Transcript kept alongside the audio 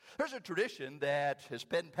There's a tradition that has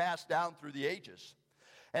been passed down through the ages,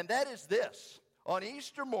 and that is this. On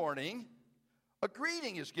Easter morning, a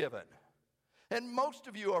greeting is given. And most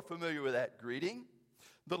of you are familiar with that greeting.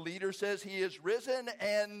 The leader says, "He is risen,"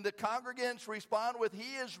 and the congregants respond with,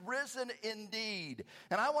 "He is risen indeed."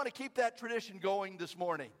 And I want to keep that tradition going this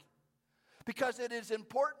morning, because it is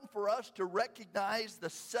important for us to recognize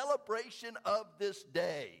the celebration of this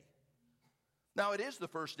day. Now, it is the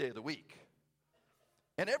first day of the week.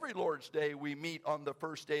 And every Lord's Day, we meet on the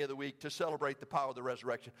first day of the week to celebrate the power of the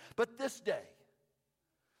resurrection. But this day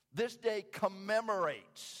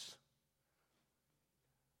commemorates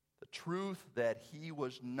the truth that he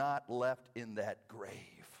was not left in that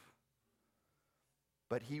grave,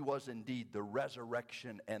 but he was indeed the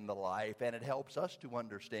resurrection and the life. And it helps us to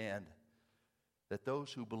understand that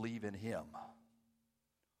those who believe in him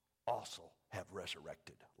also have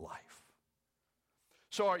resurrected life.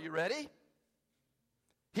 So are you ready?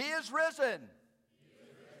 He is risen. He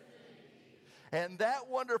is risen. And that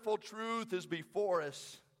wonderful truth is before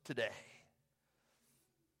us today.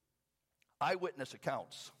 Eyewitness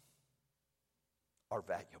accounts are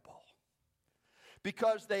valuable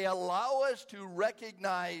because they allow us to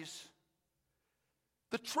recognize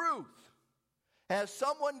the truth as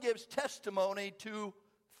someone gives testimony to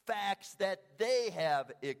facts that they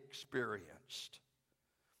have experienced.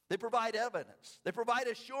 They provide evidence. They provide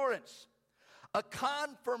assurance, a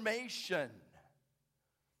confirmation.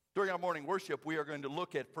 During our morning worship, we are going to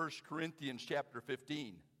look at 1 Corinthians chapter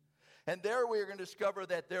 15. And there we are going to discover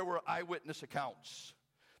that there were eyewitness accounts.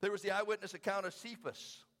 There was the eyewitness account of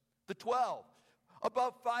Cephas, the 12.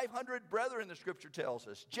 Above 500 brethren, the scripture tells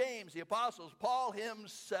us. James, the apostles, Paul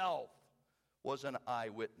himself was an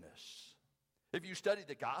eyewitness. If you study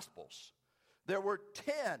the Gospels, there were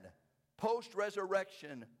 10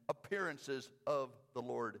 post-resurrection appearances of the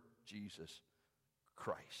Lord Jesus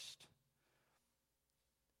Christ.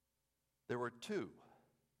 There were 2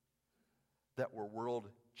 that were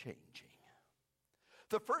world-changing.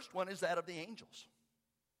 The first one is that of the angels.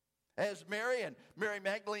 As Mary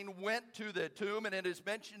Magdalene went to the tomb, and it is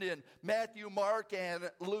mentioned in Matthew, Mark, and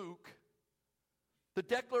Luke, the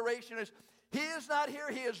declaration is, "He is not here,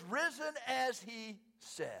 he is risen as he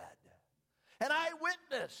said." And I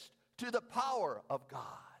witnessed to the power of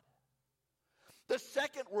God. The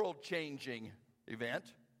second world-changing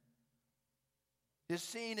event is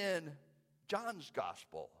seen in John's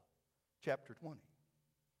Gospel, chapter 20.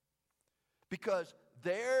 Because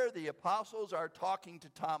there the apostles are talking to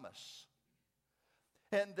Thomas.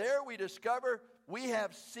 And there we discover, "We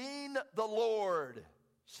have seen the Lord,"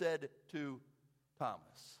 said to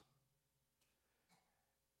Thomas.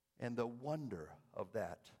 And the wonder of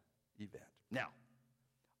that event. Now,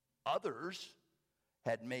 others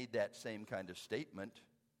had made that same kind of statement.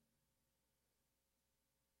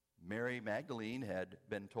 Mary Magdalene had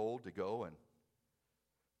been told to go and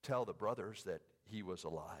tell the brothers that he was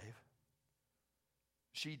alive.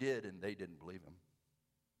 She did, and they didn't believe him.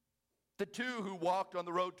 The 2 who walked on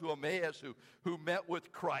the road to Emmaus, who met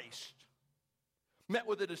with Christ, met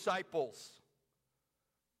with the disciples,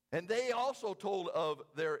 and they also told of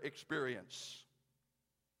their experience.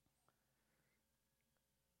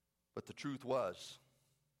 But the truth was,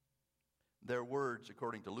 their words,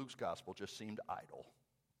 according to Luke's gospel, just seemed idle.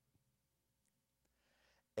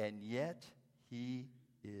 And yet, he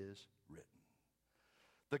is written.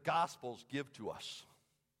 The Gospels give to us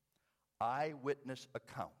eyewitness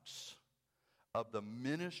accounts of the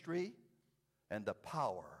ministry and the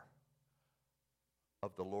power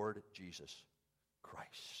of the Lord Jesus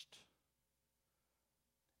Christ.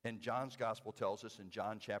 And John's Gospel tells us in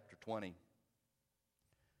John chapter 20,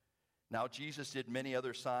 "Now Jesus did many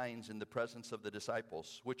other signs in the presence of the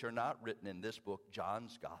disciples, which are not written in this book,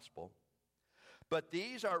 John's Gospel. But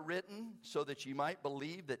these are written so that you might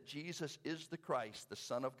believe that Jesus is the Christ, the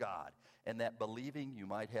Son of God, and that believing you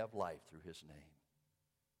might have life through his name."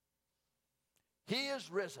 He is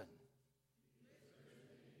risen.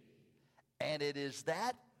 And it is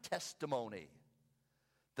that testimony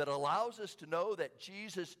that allows us to know that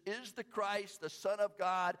Jesus is the Christ, the Son of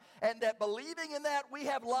God, and that believing in that we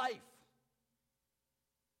have life.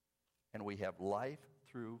 And we have life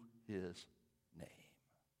through his name.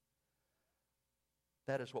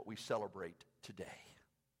 That is what we celebrate today.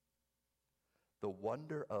 The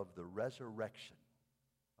wonder of the resurrection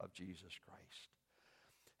of Jesus Christ.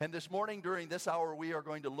 And this morning, during this hour, we are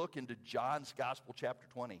going to look into John's Gospel, chapter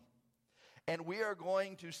 20. And we are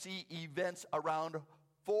going to see events around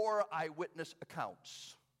 4 eyewitness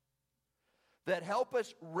accounts that help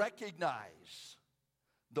us recognize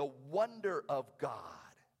the wonder of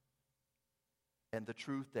God and the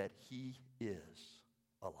truth that he is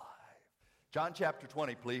alive. John chapter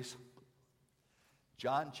 20, please.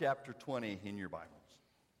 John chapter 20 in your Bibles.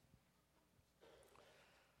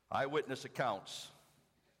 Eyewitness accounts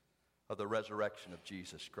of the resurrection of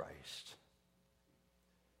Jesus Christ.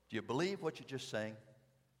 Do you believe what you just sang?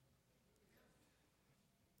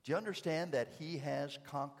 Do you understand that he has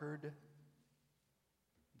conquered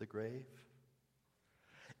the grave?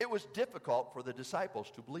 It was difficult for the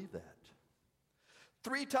disciples to believe that.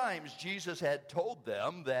 3 times Jesus had told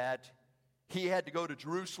them that he had to go to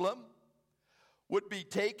Jerusalem, would be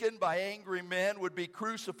taken by angry men, would be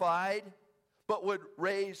crucified, but would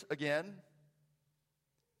rise again.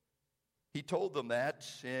 He told them that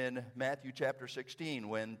in Matthew chapter 16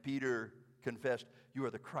 when Peter confessed, "You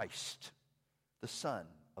are the Christ, the Son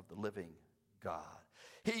of the living God."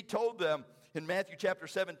 He told them in Matthew chapter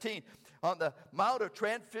 17 on the Mount of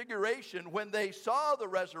Transfiguration when they saw the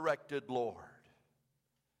resurrected Lord.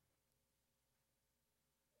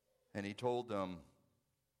 And he told them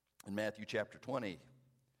in Matthew chapter 20,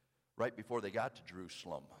 right before they got to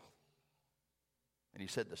Jerusalem, and he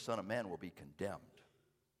said, "The Son of Man will be condemned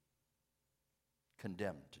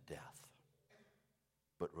to death,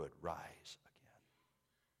 but would rise again."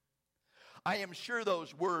 I am sure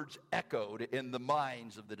those words echoed in the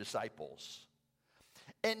minds of the disciples.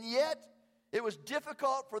 And yet, it was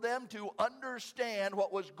difficult for them to understand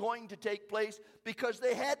what was going to take place because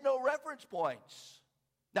they had no reference points.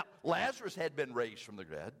 Now, Lazarus had been raised from the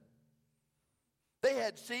dead. They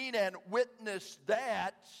had seen and witnessed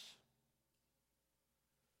that.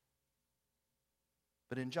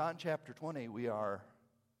 But in John chapter 20, we are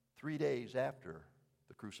 3 days after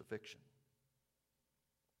the crucifixion.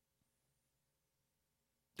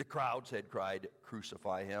 The crowds had cried,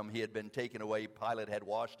 "Crucify him." He had been taken away. Pilate had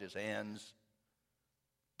washed his hands,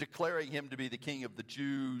 declaring him to be the King of the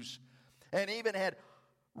Jews, and even had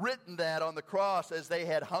written that on the cross as they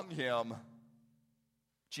had hung him,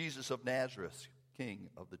 "Jesus of Nazareth, King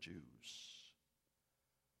of the Jews."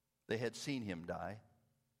 They had seen him die.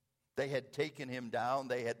 They had taken him down.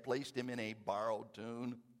 They had placed him in a borrowed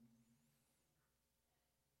tomb.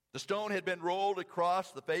 The stone had been rolled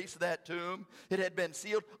across the face of that tomb. It had been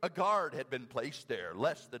sealed. A guard had been placed there,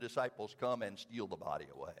 lest the disciples come and steal the body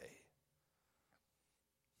away.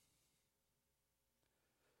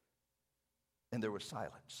 And there was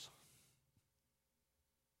silence.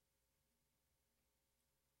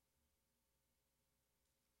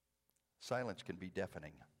 Silence can be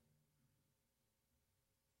deafening.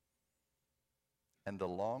 And the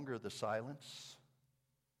longer the silence,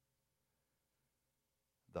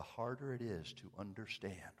 the harder it is to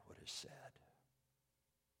understand what is said.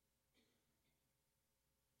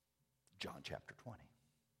 John chapter 20.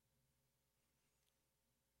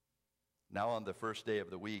 Now on the first day of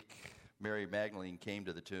the week, Mary Magdalene came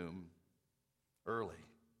to the tomb early,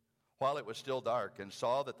 while it was still dark, and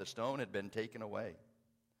saw that the stone had been taken away.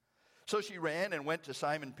 So she ran and went to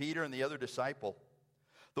Simon Peter and the other disciple,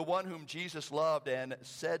 the one whom Jesus loved, and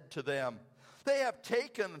said to them, "They have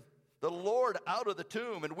taken the Lord out of the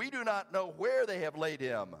tomb, and we do not know where they have laid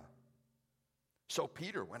him." So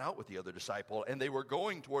Peter went out with the other disciple, and they were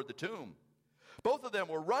going toward the tomb. Both of them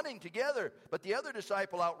were running together, but the other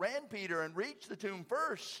disciple outran Peter and reached the tomb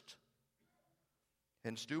first.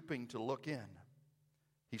 And stooping to look in,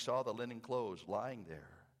 he saw the linen clothes lying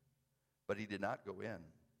there, but he did not go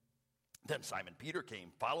in. Then Simon Peter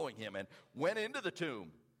came, following him, and went into the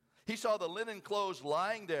tomb. He saw the linen clothes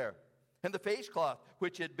lying there, and the face cloth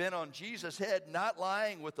which had been on Jesus' head, not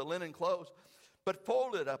lying with the linen clothes, but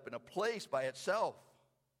folded up in a place by itself.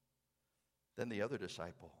 Then the other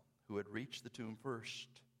disciple, who had reached the tomb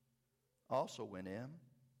first, also went in,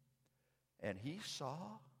 and he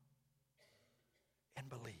saw and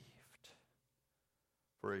believed.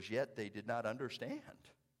 For as yet they did not understand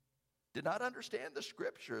the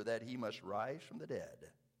scripture that he must rise from the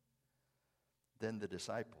dead. Then the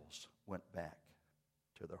disciples went back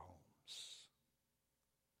to their homes.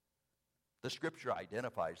 The scripture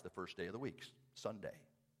identifies the first day of the week, Sunday.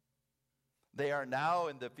 They are now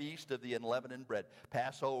in the feast of the unleavened bread.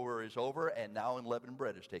 Passover is over, and now unleavened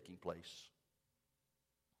bread is taking place.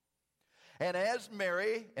 And as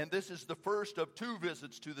Mary, and this is the first of 2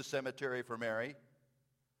 visits to the cemetery for Mary,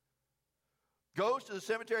 goes to the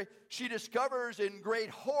cemetery, she discovers in great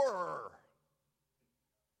horror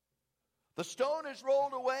the stone is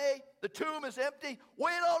rolled away, the tomb is empty, we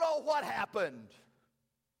don't know what happened.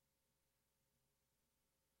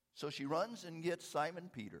 So she runs and gets Simon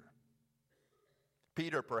Peter.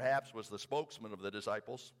 Peter perhaps was the spokesman of the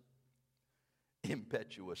disciples.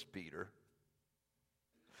 Impetuous Peter.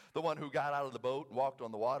 The one who got out of the boat and walked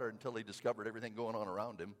on the water until he discovered everything going on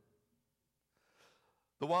around him.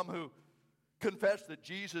 The one who confessed that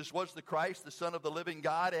Jesus was the Christ, the Son of the living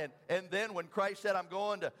God. And then when Christ said, I'm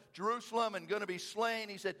going to Jerusalem and going to be slain,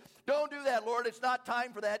 he said, don't do that, Lord. It's not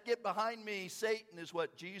time for that. Get behind me, Satan, is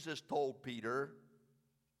what Jesus told Peter.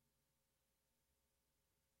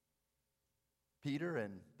 Peter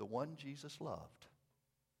and the one Jesus loved,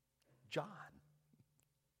 John.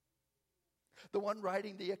 The one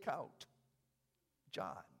writing the account,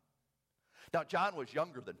 John. Now, John was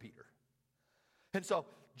younger than Peter. And so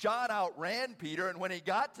John outran Peter, and when he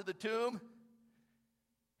got to the tomb,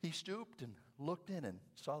 he stooped and looked in and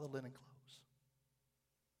saw the linen clothes.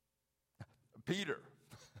 Peter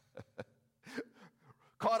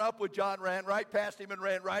caught up with John, ran right past him and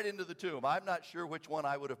ran right into the tomb. I'm not sure which one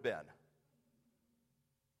I would have been.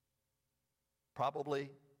 Probably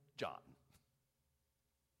John.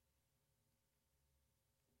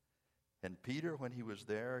 And Peter, when he was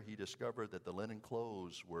there, he discovered that the linen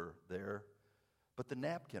clothes were there, but the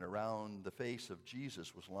napkin around the face of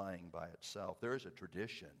Jesus was lying by itself. There is a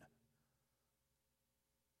tradition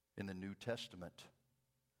in the New Testament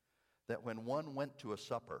that when one went to a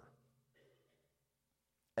supper,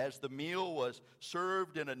 as the meal was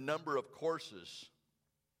served in a number of courses,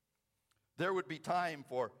 there would be time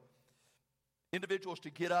for individuals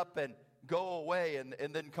to get up and go away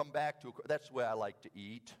and then come back to. That's the way I like to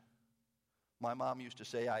eat. My mom used to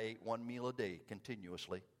say I ate one meal a day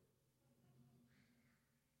continuously.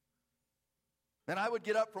 And I would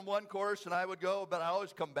get up from one course and I would go, but I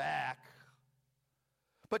always come back.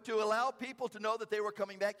 But to allow people to know that they were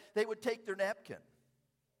coming back, they would take their napkin.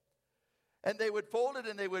 And they would fold it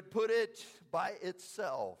and they would put it by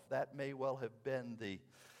itself. That may well have been the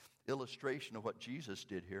illustration of what Jesus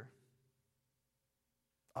did here.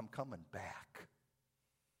 I'm coming back.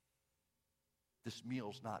 This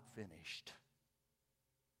meal's not finished.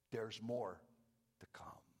 There's more to come.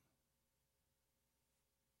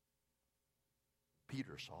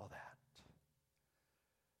 Peter saw that.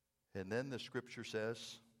 And then the scripture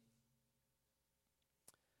says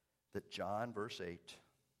that John, verse 8,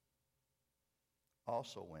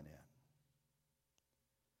 also went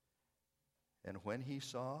in. And when he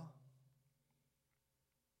saw,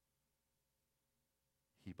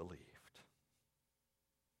 he believed.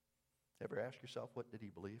 Ever ask yourself, what did he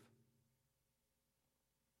believe?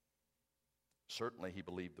 Certainly he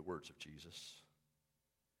believed the words of Jesus.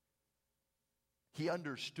 He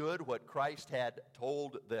understood what Christ had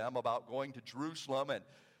told them about going to Jerusalem and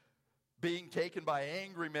being taken by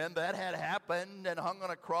angry men. That had happened, and hung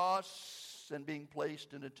on a cross and being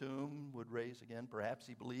placed in a tomb, would raise again. Perhaps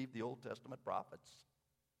he believed the Old Testament prophets,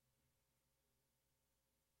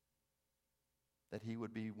 that he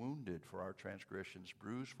would be wounded for our transgressions,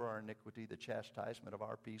 bruised for our iniquity. The chastisement of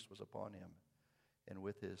our peace was upon him, and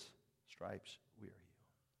with his stripes we are healed.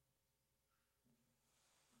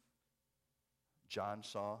 John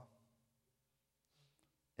saw,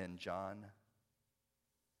 and John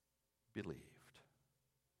believed.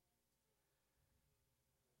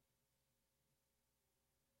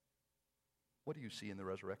 What do you see in the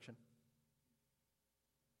resurrection?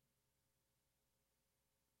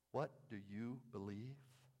 What do you believe?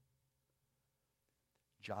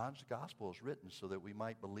 John's gospel is written so that we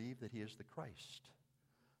might believe that he is the Christ,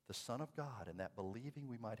 the Son of God, and that believing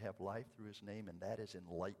we might have life through his name, and that is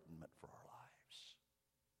enlightenment for our lives.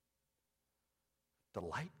 The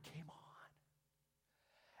light came on.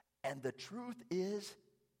 And the truth is,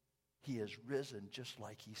 he is risen just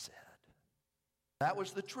like he said. That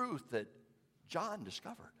was the truth that John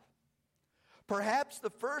discovered. Perhaps the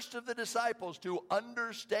first of the disciples to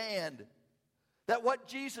understand that what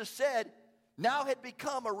Jesus said now had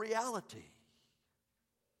become a reality.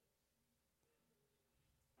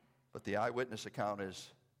 But the eyewitness account is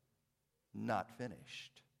not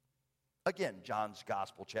finished. Again, John's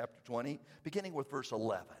Gospel, chapter 20, beginning with verse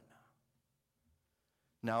 11.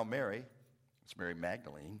 Now Mary, it's Mary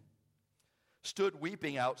Magdalene, stood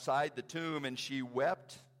weeping outside the tomb, and she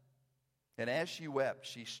wept. And as she wept,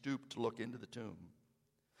 she stooped to look into the tomb.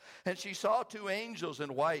 And she saw two angels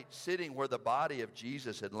in white sitting where the body of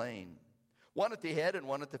Jesus had lain, one at the head and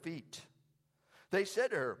one at the feet. They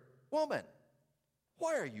said to her, "Woman,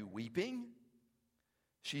 why are you weeping?"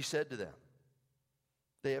 She said to them,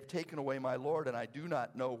 "They have taken away my Lord, and I do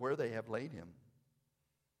not know where they have laid him."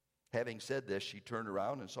 Having said this, she turned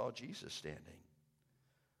around and saw Jesus standing.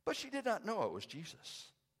 But she did not know it was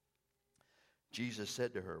Jesus. Jesus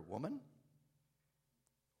said to her, "Woman,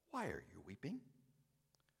 why are you weeping?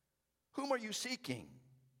 Whom are you seeking?"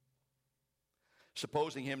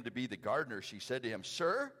 Supposing him to be the gardener, she said to him,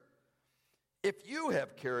 "Sir, if you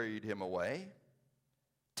have carried him away,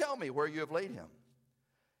 tell me where you have laid him,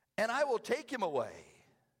 and I will take him away."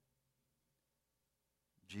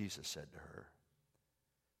 Jesus said to her,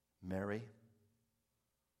 Mary.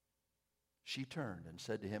 She turned and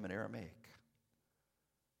said to him in Aramaic,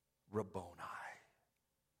 Rabboni,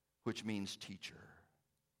 which means teacher.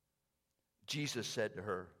 Jesus said to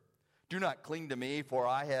her, do not cling to me, for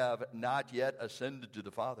I have not yet ascended to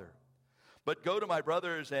the Father. But go to my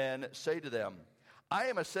brothers and say to them, I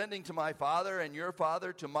am ascending to my Father and your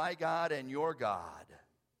Father, to my God and your God.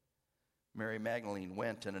 Mary Magdalene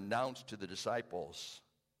went and announced to the disciples,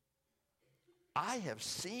 I have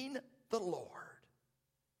seen the Lord.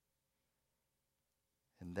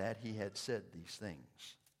 And that he had said these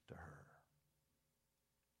things to her.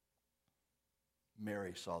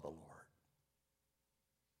 Mary saw the Lord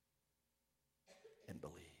and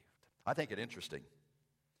believed. I think it interesting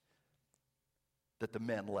that the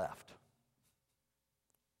men left.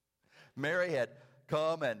 Mary had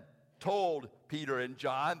come and told Peter and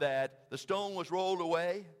John that the stone was rolled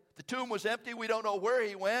away. The tomb was empty. We don't know where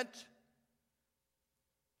he went.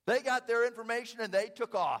 They got their information and they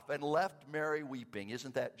took off and left Mary weeping.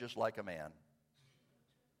 Isn't that just like a man?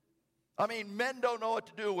 I mean, men don't know what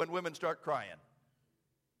to do when women start crying.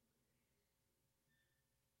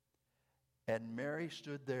 And Mary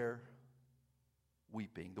stood there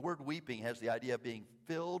weeping. The word weeping has the idea of being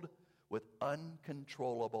filled with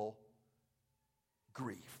uncontrollable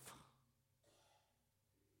grief.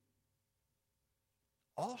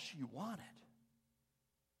 All she wanted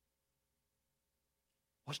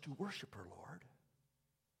was to worship her Lord.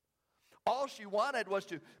 All she wanted was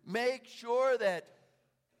to make sure that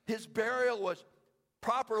his burial was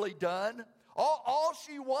properly done. All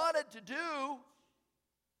she wanted to do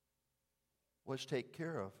was take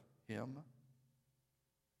care of him.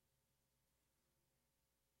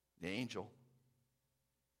 The angel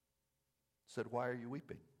said, why are you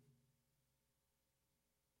weeping?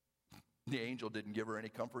 The angel didn't give her any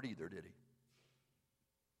comfort either, did he?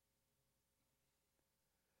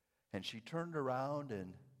 And she turned around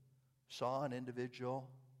and saw an individual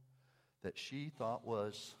that she thought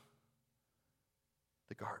was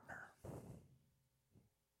the gardener.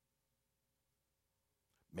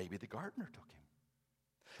 Maybe the gardener took him.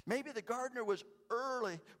 Maybe the gardener was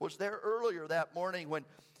there earlier that morning when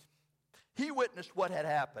he witnessed what had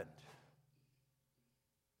happened.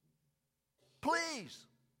 Please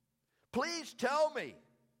tell me,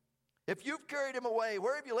 if you've carried him away,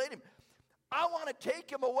 where have you laid him? I want to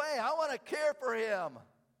take him away. I want to care for him.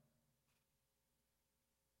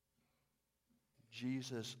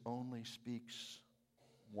 Jesus only speaks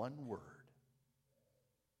one word,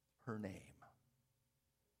 her name,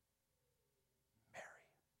 Mary.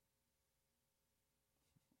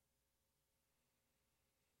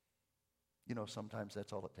 You know, sometimes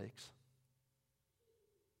that's all it takes.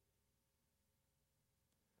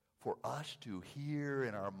 For us to hear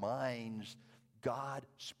in our minds God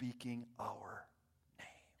speaking our name.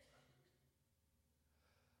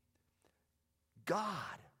 God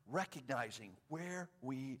recognizing where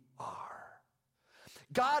we are.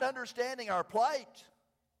 God understanding our plight.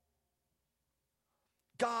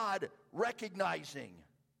 God recognizing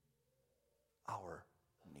our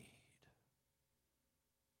need.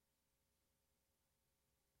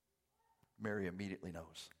 Mary immediately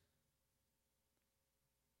knows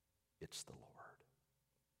it's the Lord.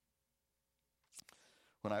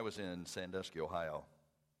 When I was in Sandusky, Ohio,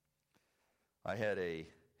 I had a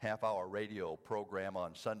half-hour radio program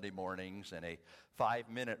on Sunday mornings and a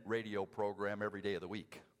 5-minute radio program every day of the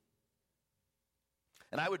week.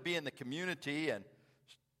 And I would be in the community and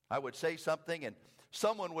I would say something and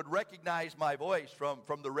someone would recognize my voice from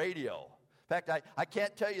the radio. In fact, I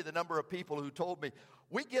can't tell you the number of people who told me,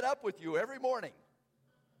 we get up with you every morning.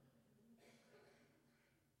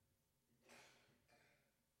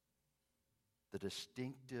 The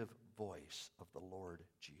distinctive voice of the Lord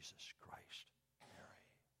Jesus Christ, Mary.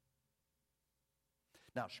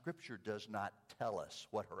 Now, Scripture does not tell us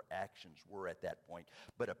what her actions were at that point,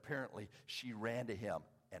 but apparently she ran to him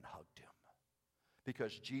and hugged him.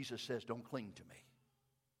 Because Jesus says, don't cling to me.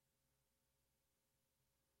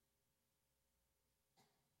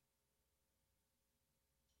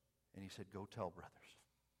 And he said, go tell brothers.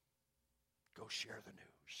 Go share the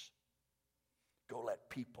news. Go let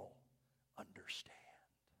people understand.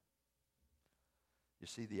 You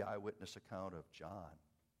see, the eyewitness account of John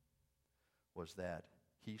was that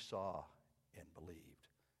he saw and believed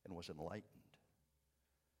and was enlightened.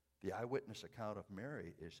 The eyewitness account of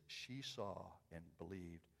Mary is she saw and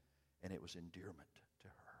believed, and it was endearment to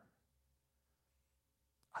her.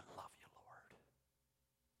 I love you, Lord.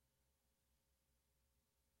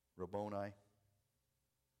 Rabboni,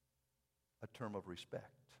 a term of respect.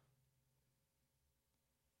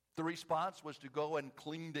 The response was to go and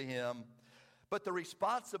cling to him. But the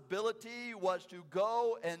responsibility was to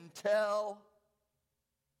go and tell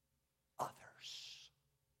others.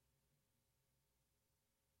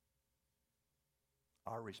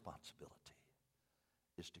 Our responsibility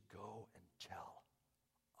is to go and tell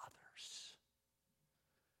others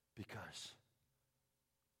because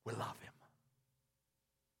we love him.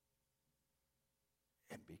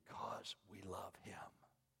 And because we love him,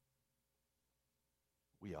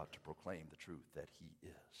 we ought to proclaim the truth that he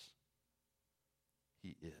is.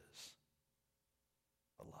 He is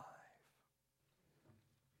alive.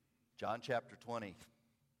 John chapter 20,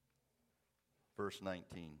 verse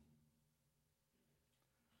 19.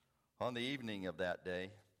 On the evening of that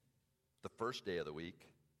day, the first day of the week,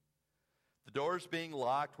 the doors being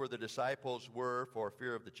locked where the disciples were for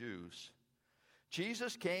fear of the Jews,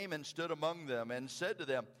 Jesus came and stood among them and said to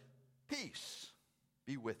them, "Peace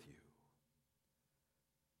be with you."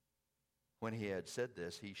 When he had said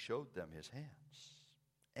this, he showed them his hands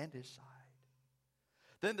and his side.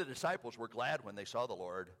 Then the disciples were glad when they saw the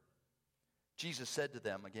Lord. Jesus said to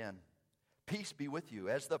them again, "Peace be with you.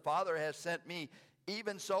 As the Father has sent me,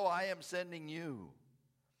 even so I am sending you."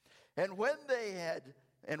 And when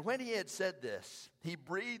he had said this, he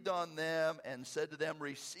breathed on them and said to them,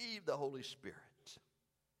 "Receive the Holy Spirit.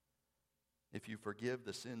 If you forgive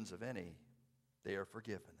the sins of any, they are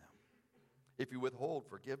forgiven them. If you withhold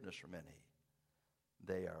forgiveness from any,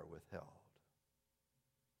 they are withheld."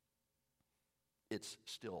 It's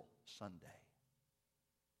still Sunday.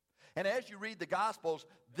 And as you read the Gospels,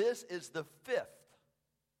 this is the fifth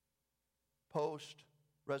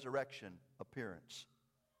post-resurrection appearance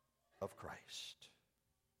of Christ.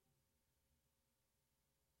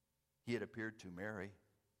 He had appeared to Mary.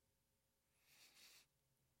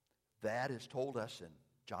 That is told us in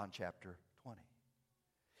John chapter 20.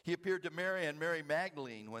 He appeared to Mary and Mary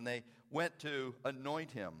Magdalene when they went to anoint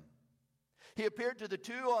him. He appeared to the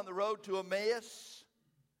two on the road to Emmaus.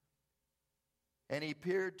 And he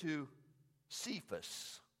appeared to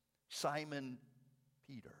Cephas, Simon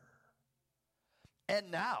Peter. And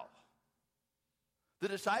now, the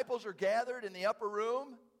disciples are gathered in the upper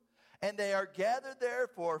room, and they are gathered there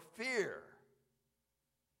for fear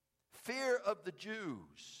of the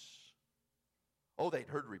Jews. Oh, they'd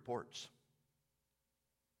heard reports,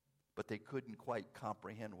 but they couldn't quite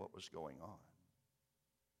comprehend what was going on.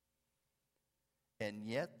 And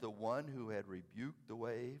yet the one who had rebuked the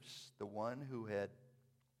waves, the one who had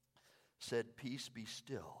said, "Peace be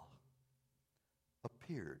still,"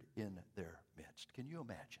 appeared in their midst. Can you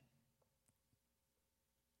imagine?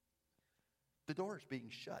 The door is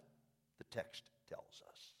being shut, the text tells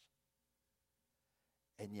us.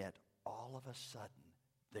 And yet, all of a sudden,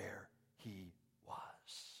 there he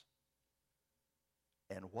was.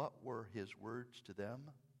 And what were his words to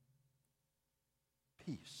them?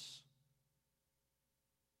 Peace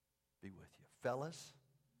be with you. Fellas,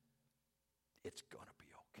 it's going to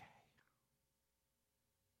be okay.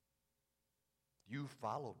 You've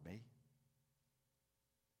followed me.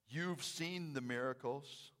 You've seen the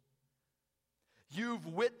miracles. You've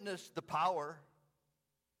witnessed the power.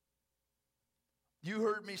 You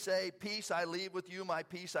heard me say, "Peace I leave with you, my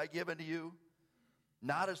peace I give unto you.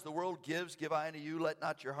 Not as the world gives, give I unto you. Let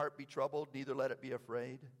not your heart be troubled, neither let it be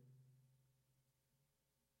afraid."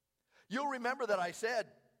 You'll remember that I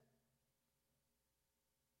said,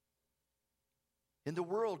 in the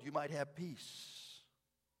world you might have peace.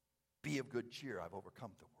 Be of good cheer, I've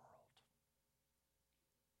overcome the world.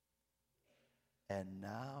 And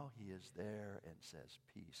now he is there and says,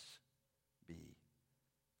 "Peace be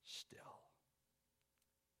still."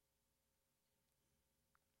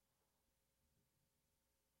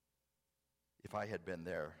 If I had been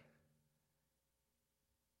there,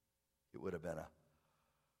 it would have been a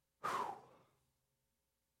whew.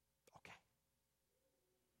 Okay.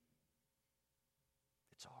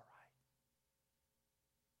 It's all right.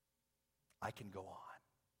 I can go on.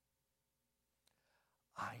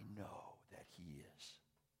 I know that he is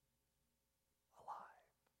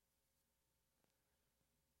alive.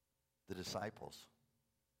 The disciples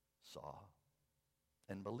saw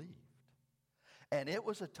and believed. And it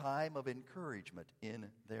was a time of encouragement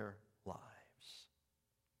in their lives.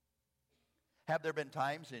 Have there been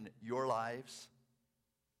times in your lives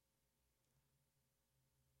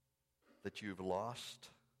that you've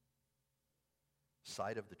lost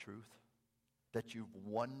sight of the truth? That you've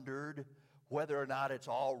wondered whether or not it's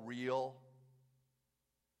all real?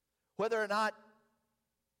 Whether or not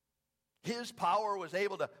his power was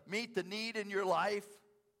able to meet the need in your life?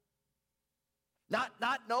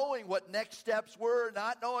 Not knowing what next steps were,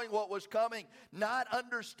 not knowing what was coming, not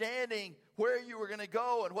understanding where you were going to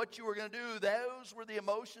go and what you were going to do. Those were the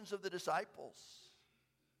emotions of the disciples.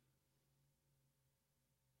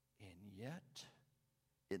 And yet,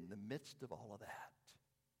 in the midst of all of that,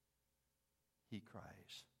 he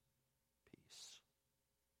cries, peace.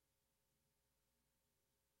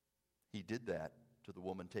 He did that to the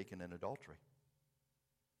woman taken in adultery.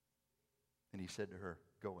 And he said to her,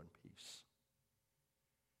 go in peace.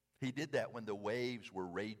 He did that when the waves were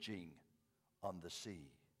raging on the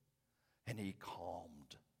sea, and he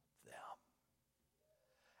calmed them.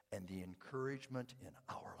 And the encouragement in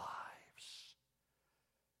our lives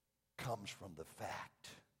comes from the fact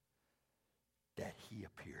that he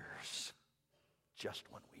appears just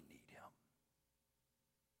when we need him.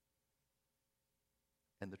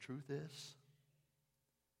 And the truth is,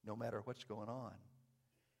 no matter what's going on,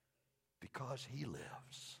 because he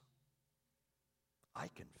lives, I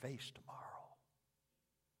can face tomorrow.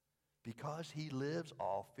 Because he lives,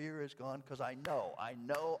 all fear is gone, because I know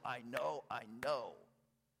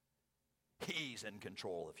he's in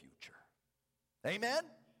control of the future. Amen?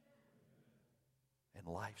 And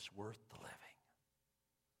life's worth the living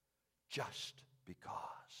just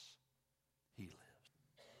because he lives.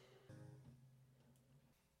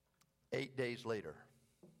 8 days later,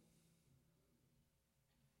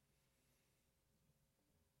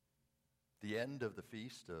 the end of the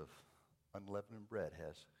feast of unleavened bread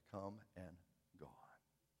has come and gone.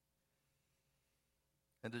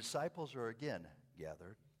 And the disciples are again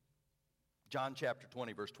gathered. John chapter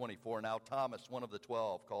 20, verse 24. Now Thomas, one of the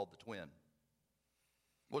 12, called the twin,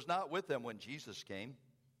 was not with them when Jesus came.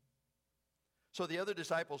 So the other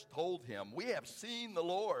disciples told him, we have seen the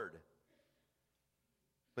Lord.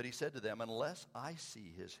 But he said to them, unless I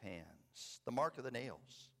see his hands, the mark of the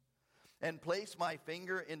nails, and place my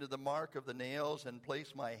finger into the mark of the nails, and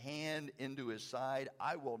place my hand into his side,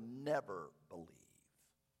 I will never believe.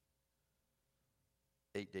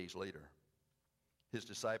 8 days later, his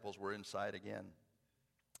disciples were inside again,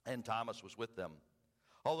 and Thomas was with them.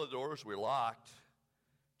 All the doors were locked.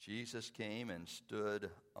 Jesus came and stood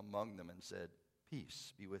among them and said,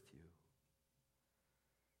 peace be with you.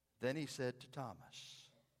 Then he said to Thomas,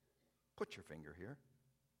 put your finger here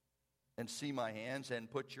and see my hands,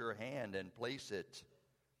 and put your hand and place it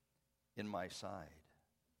in my side.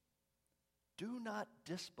 Do not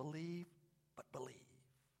disbelieve, but believe.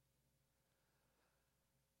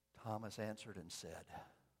 Thomas answered and said,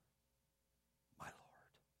 my Lord,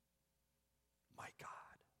 my God.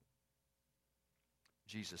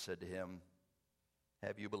 Jesus said to him,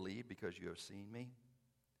 have you believed because you have seen me?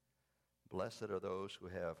 Blessed are those who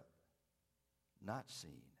have not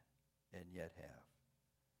seen and yet have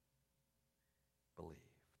believed.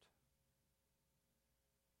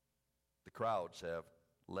 The crowds have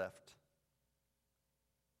left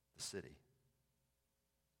the city.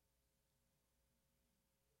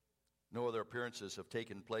 No other appearances have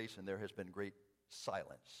taken place, and there has been great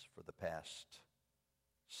silence for the past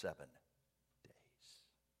 7 days.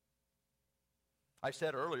 I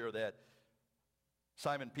said earlier that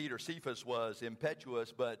Simon Peter, Cephas, was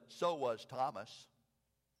impetuous, but so was Thomas.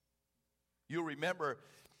 You remember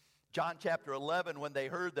John chapter 11 when they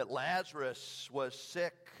heard that Lazarus was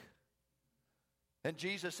sick. And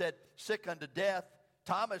Jesus said, sick unto death.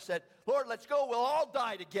 Thomas said, Lord, let's go. We'll all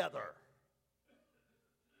die together.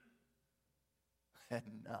 And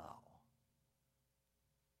now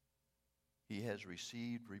he has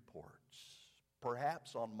received reports,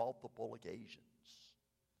 perhaps on multiple occasions,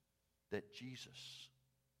 that Jesus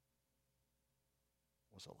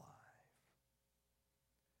was alive.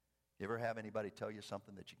 You ever have anybody tell you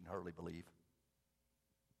something that you can hardly believe?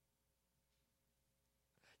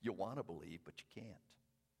 You want to believe, but you can't.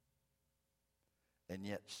 And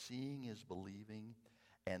yet seeing is believing,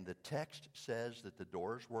 and the text says that the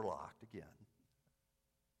doors were locked again.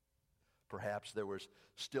 Perhaps there was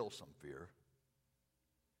still some fear.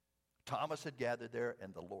 Thomas had gathered there,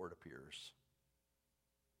 and the Lord appears.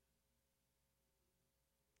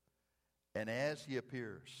 And as he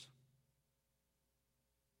appears,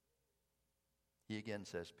 he again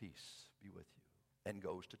says, peace be with you, and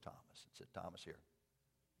goes to Thomas and said, Thomas, here,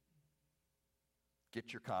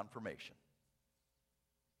 get your confirmation.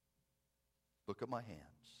 Look at my hands.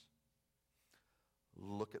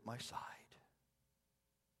 Look at my side.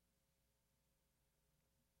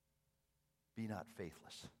 Be not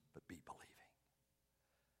faithless, but be believing.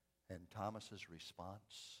 And Thomas's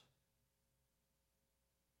response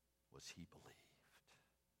was he believed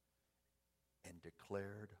and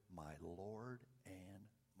declared, my Lord and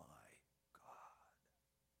my God.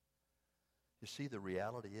 You see, the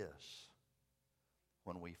reality is,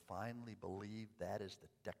 when we finally believe that is the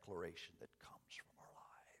declaration that comes from our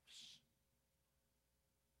lives.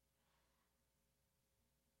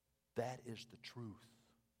 That is the truth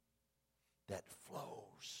that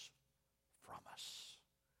flows from us,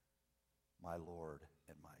 my Lord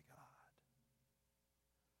and my God.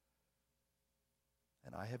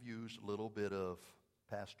 And I have used a little bit of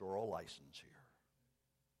pastoral license here,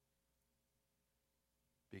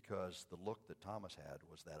 because the look that Thomas had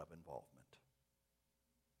was that of involvement.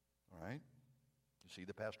 All right? You see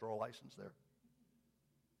the pastoral license there?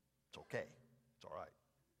 It's okay. It's all right.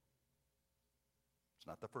 It's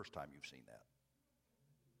not the first time you've seen that.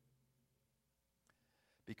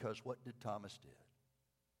 Because what did Thomas do?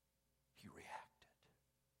 He reacted.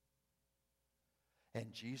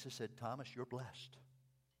 And Jesus said, Thomas, you're blessed.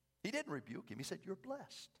 He didn't rebuke him. He said, you're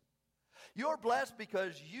blessed. You're blessed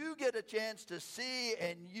because you get a chance to see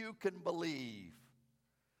and you can believe.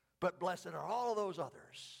 But blessed are all of those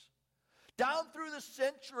others down through the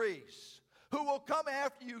centuries who will come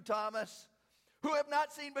after you, Thomas, who have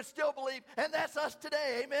not seen but still believe. And that's us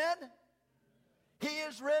today, amen? He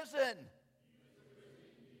is risen.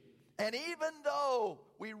 And even though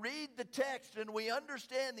we read the text and we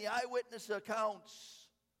understand the eyewitness accounts,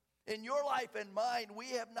 in your life and mine, we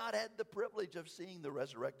have not had the privilege of seeing the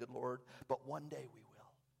resurrected Lord, but one day we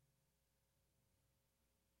will.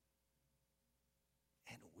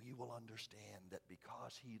 And we will understand that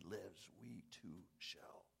because he lives, we too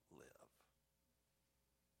shall live.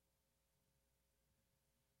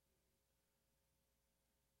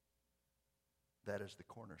 That is the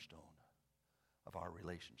cornerstone of our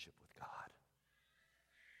relationship with God.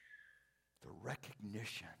 The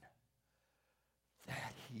recognition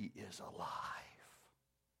that he is alive.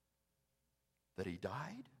 That he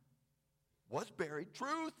died, was buried,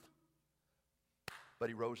 truth, but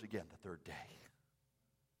he rose again the third day.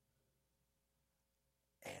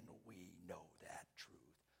 And we know that truth,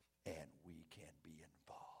 and we can be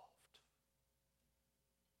involved.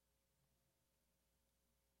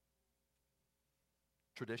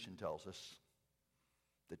 Tradition tells us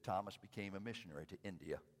that Thomas became a missionary to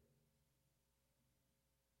India,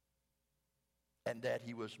 and that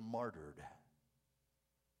he was martyred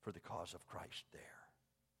for the cause of Christ there.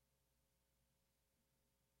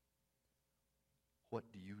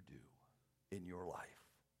 What do you do in your life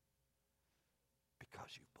because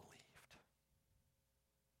you believed?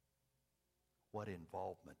 What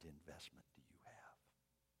involvement, investment do you have?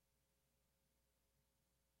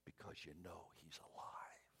 Because you know he's alive.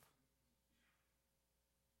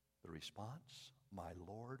 The response, my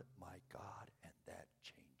Lord, my God, and that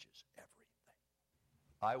changes everything.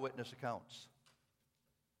 Eyewitness accounts.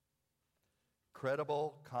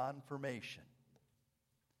 Credible confirmation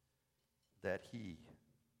that he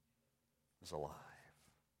is alive.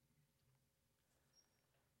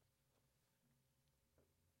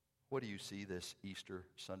 What do you see this Easter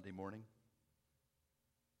Sunday morning?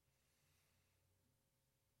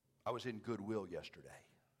 I was in Goodwill yesterday.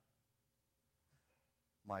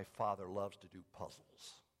 My father loves to do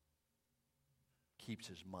puzzles. Keeps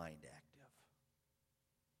his mind active.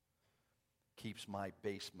 Keeps my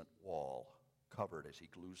basement wall covered as he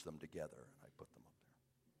glues them together, and I put them up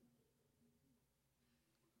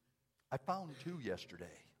there. I found 2 yesterday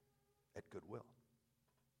at Goodwill.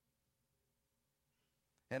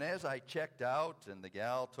 And as I checked out and the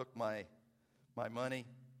gal took my money,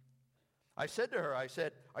 I said to her, I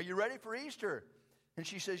said, are you ready for Easter? And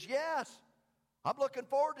she says, yes, I'm looking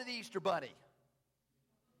forward to the Easter bunny.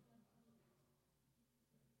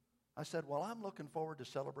 I said, well, I'm looking forward to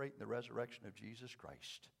celebrating the resurrection of Jesus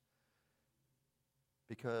Christ.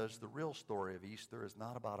 Because the real story of Easter is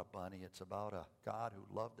not about a bunny. It's about a God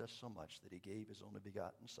who loved us so much that he gave his only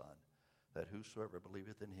begotten Son, that whosoever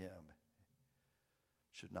believeth in him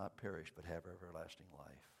should not perish but have everlasting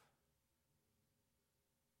life.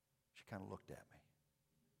 She kind of looked at me.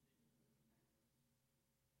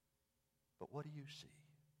 But what do you see?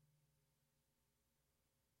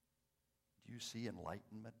 Do you see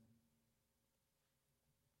enlightenment?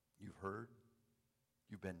 You've heard?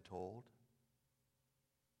 You've been told?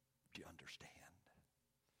 Do you understand?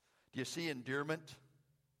 Do you see endearment?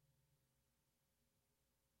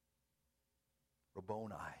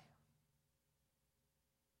 Rabboni.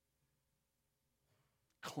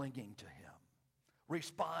 Clinging to him.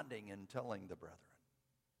 Responding and telling the brethren.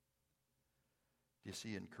 Do you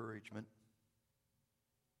see encouragement?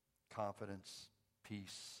 Confidence?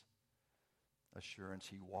 Peace? Assurance?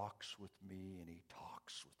 He walks with me and he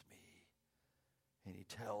talks with me. And he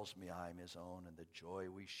tells me I'm his own, and the joy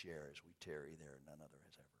we share as we tarry there none other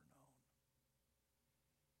has ever known.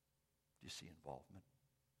 Do you see involvement?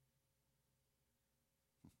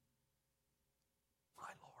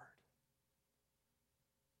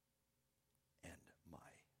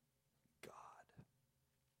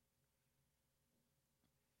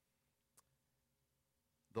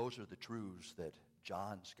 Those are the truths that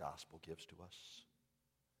John's gospel gives to us.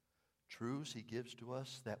 Truths he gives to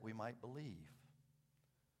us that we might believe.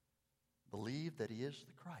 Believe that he is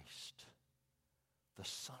the Christ, the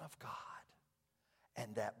Son of God,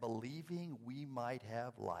 and that believing we might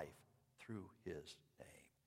have life through his name.